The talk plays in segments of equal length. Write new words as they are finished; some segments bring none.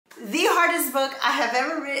hardest book I have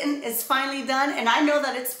ever written is finally done, and I know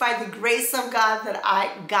that it's by the grace of God that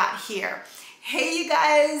I got here. Hey you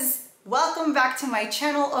guys, welcome back to my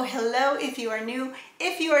channel. Oh, hello if you are new.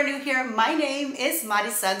 If you are new here, my name is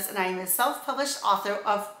Suggs and I am a self-published author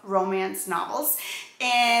of romance novels.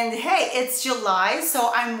 And hey, it's July,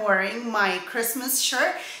 so I'm wearing my Christmas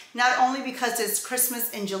shirt, not only because it's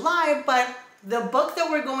Christmas in July, but the book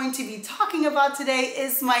that we're going to be talking about today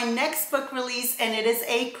is my next book release, and it is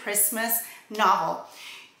a Christmas novel.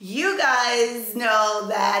 You guys know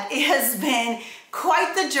that it has been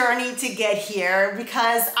quite the journey to get here,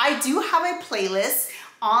 because I do have a playlist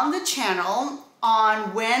on the channel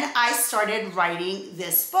on when I started writing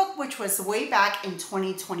this book, which was way back in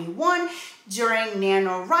 2021 during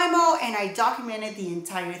NaNoWriMo, and I documented the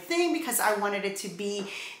entire thing because I wanted it to be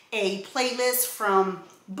a playlist from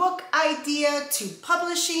book idea to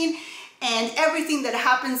publishing and everything that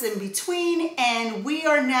happens in between. And we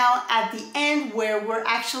are now at the end where we're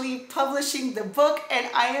actually publishing the book, and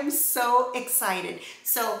I am so excited.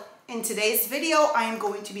 So in today's video, I am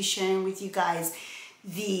going to be sharing with you guys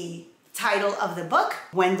the title of the book,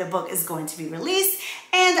 when the book is going to be released,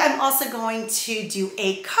 and I'm also going to do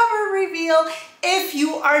a cover reveal. If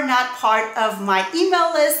you are not part of my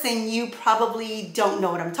email list, then you probably don't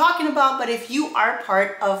know what I'm talking about, but if you are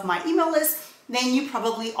part of my email list, then you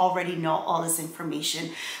probably already know all this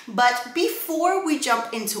information. But before we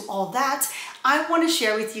jump into all that, I want to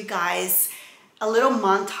share with you guys a little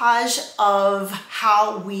montage of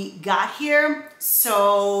how we got here.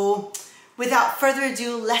 So without further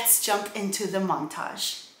ado, let's jump into the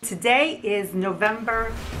montage. Today is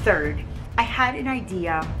November 3rd. I had an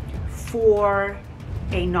idea for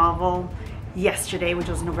a novel yesterday, which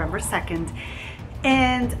was November 2nd,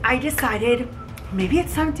 and I decided maybe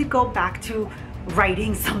it's time to go back to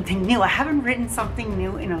writing something new. I haven't written something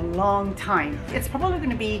new in a long time. It's probably going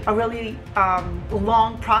to be a really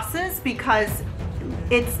long process, because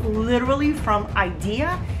it's literally from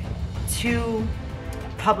idea to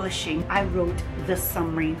publishing. I wrote the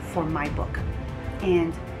summary for my book,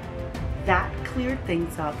 and that cleared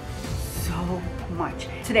things up so much.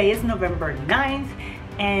 Today is November 9th,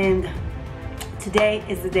 and today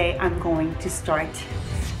is the day I'm going to start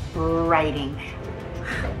writing.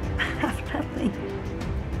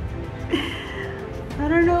 I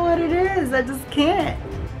don't know what it is. I just can't.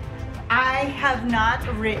 I have not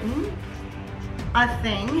written a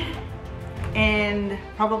thing in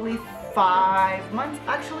probably 5 months.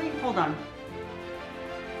 Actually, hold on.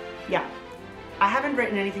 Yeah, I haven't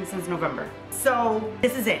written anything since November. So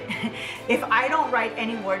this is it. If I don't write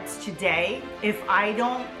any words today, if I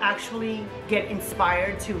don't actually get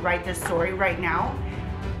inspired to write this story right now,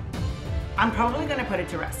 I'm probably gonna put it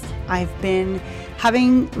to rest. I've been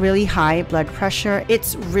having really high blood pressure.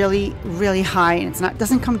 It's really, really high, and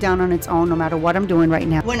doesn't come down on its own no matter what I'm doing right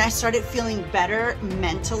now. When I started feeling better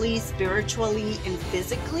mentally, spiritually, and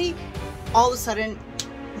physically, all of a sudden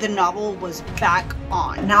the novel was back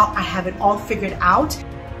on. Now I have it all figured out.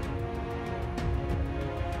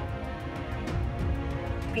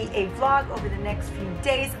 Be a vlog over the next few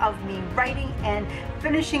days of me writing and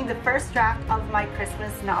finishing the first draft of my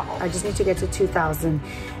Christmas novel. I just need to get to 2,000,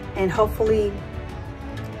 and hopefully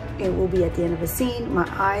it will be at the end of a scene. My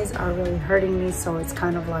eyes are really hurting me, so it's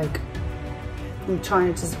kind of like I'm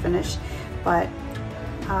trying to just finish, but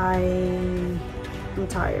I'm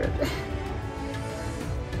tired.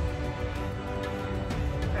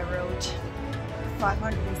 I wrote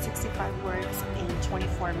 565 words in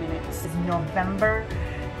 24 minutes. It's November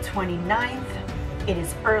 29th. It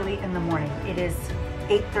is early in the morning. It is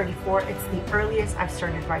 8:34. It's the earliest I've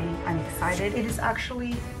started writing. I'm excited. It is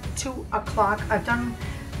actually 2 o'clock. I've done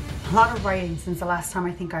a lot of writing since the last time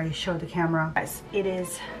I think I showed the camera. Guys, it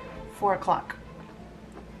is 4 o'clock.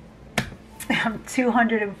 I'm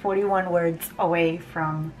 241 words away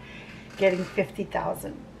from getting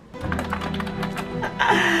 50,000. I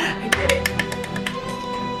did it.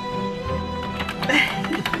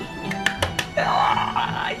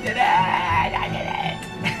 I did it! I did it!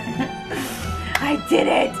 I did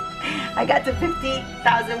it! I got to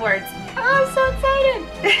 50,000 words. Oh, I'm so excited!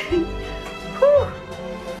 Whew.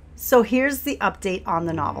 So here's the update on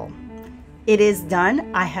the novel. It is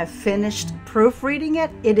done. I have finished proofreading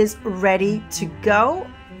it. It is ready to go.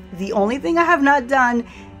 The only thing I have not done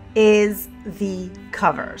is the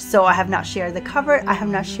cover. So I have not shared the cover. I have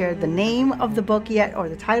not shared the name of the book yet, or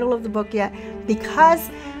the title of the book yet, because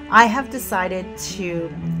I have decided to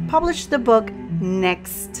publish the book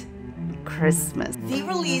next Christmas. The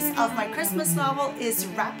release of my Christmas novel is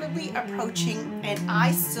rapidly approaching and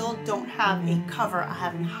I still don't have a cover. I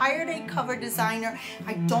haven't hired a cover designer.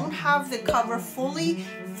 I don't have the cover fully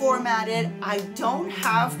formatted. I don't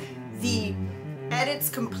have the edits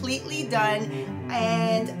completely done,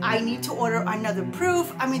 and I need to order another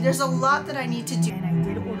proof. I mean, there's a lot that I need to do. And I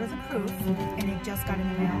did order the proof, and it just got in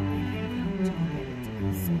the mail, and I'm going to get it.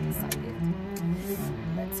 I'm so excited.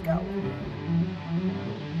 Let's go.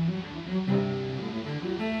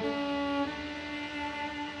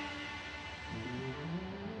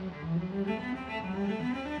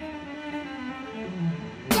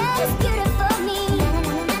 Just beautiful me.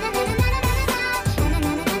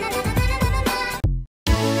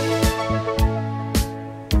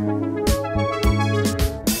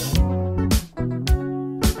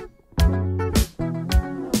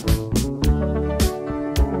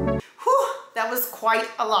 That was quite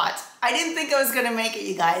a lot. I didn't think I was gonna make it,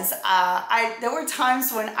 you guys. There were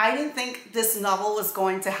times when I didn't think this novel was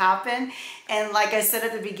going to happen. And like I said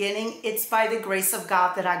at the beginning, it's by the grace of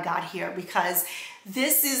God that I got here, because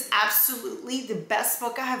this is absolutely the best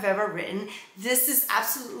book I have ever written. This is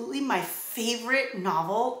absolutely my favorite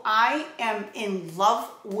novel. I am in love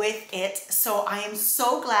with it. So I am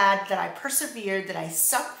so glad that I persevered, that I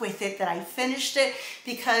stuck with it, that I finished it,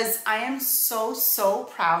 because I am so, so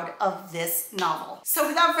proud of this novel. So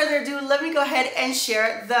without further ado, let me go ahead and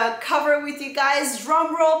share the cover with you guys.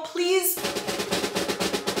 Drum roll, please.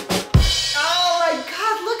 Oh my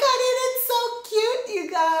God, look at it. It's so cute,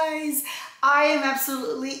 you guys. I am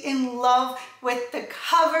absolutely in love with the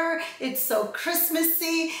cover. It's so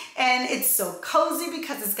Christmassy and it's so cozy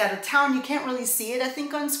because it's got a town. You can't really see it, I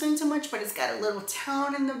think, on screen too much, but it's got a little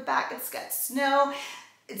town in the back. It's got snow.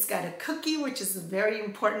 It's got a cookie, which is a very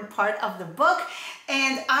important part of the book.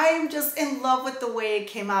 And I am just in love with the way it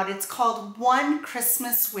came out. It's called One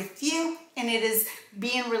Christmas with You, and it is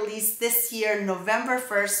being released this year, November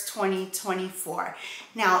 1st, 2024.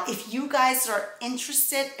 Now, if you guys are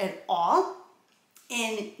interested at all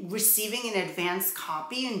in receiving an advanced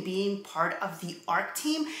copy and being part of the ARC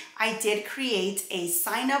team, I did create a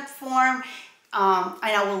sign-up form. And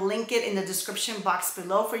I will link it in the description box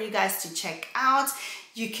below for you guys to check out.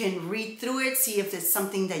 You can read through it, see if it's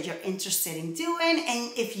something that you're interested in doing.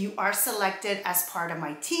 And if you are selected as part of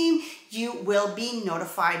my team, you will be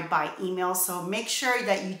notified by email. So make sure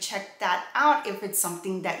that you check that out if it's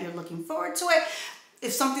something that you're looking forward to it.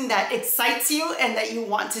 If something that excites you and that you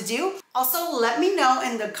want to do. Also, let me know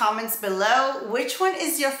in the comments below which one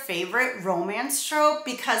is your favorite romance trope,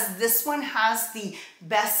 because this one has the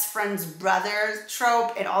best friend's brother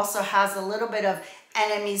trope. It also has a little bit of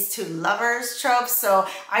enemies to lovers trope. So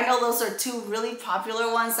I know those are two really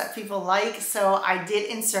popular ones that people like. So I did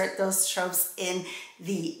insert those tropes in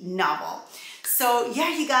the novel. So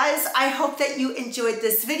yeah, you guys, I hope that you enjoyed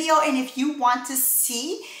this video. And if you want to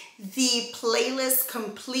see the playlist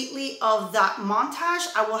completely of that montage,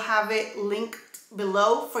 I will have it linked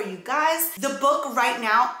below for you guys. The book right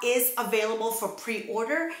now is available for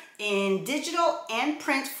pre-order in digital and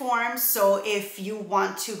print form. So if you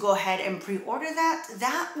want to go ahead and pre-order that,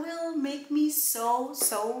 that will make me so,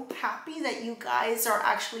 so happy that you guys are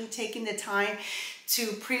actually taking the time to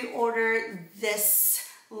pre-order this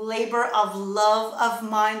labor of love of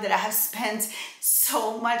mine that I have spent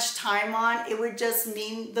so much time on. It would just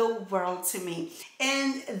mean the world to me.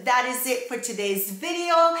 And that is it for today's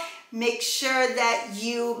video. Make sure that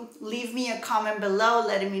you leave me a comment below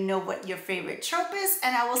letting me know what your favorite trope is,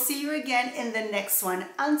 and I will see you again in the next one.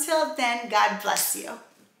 Until then, God bless you.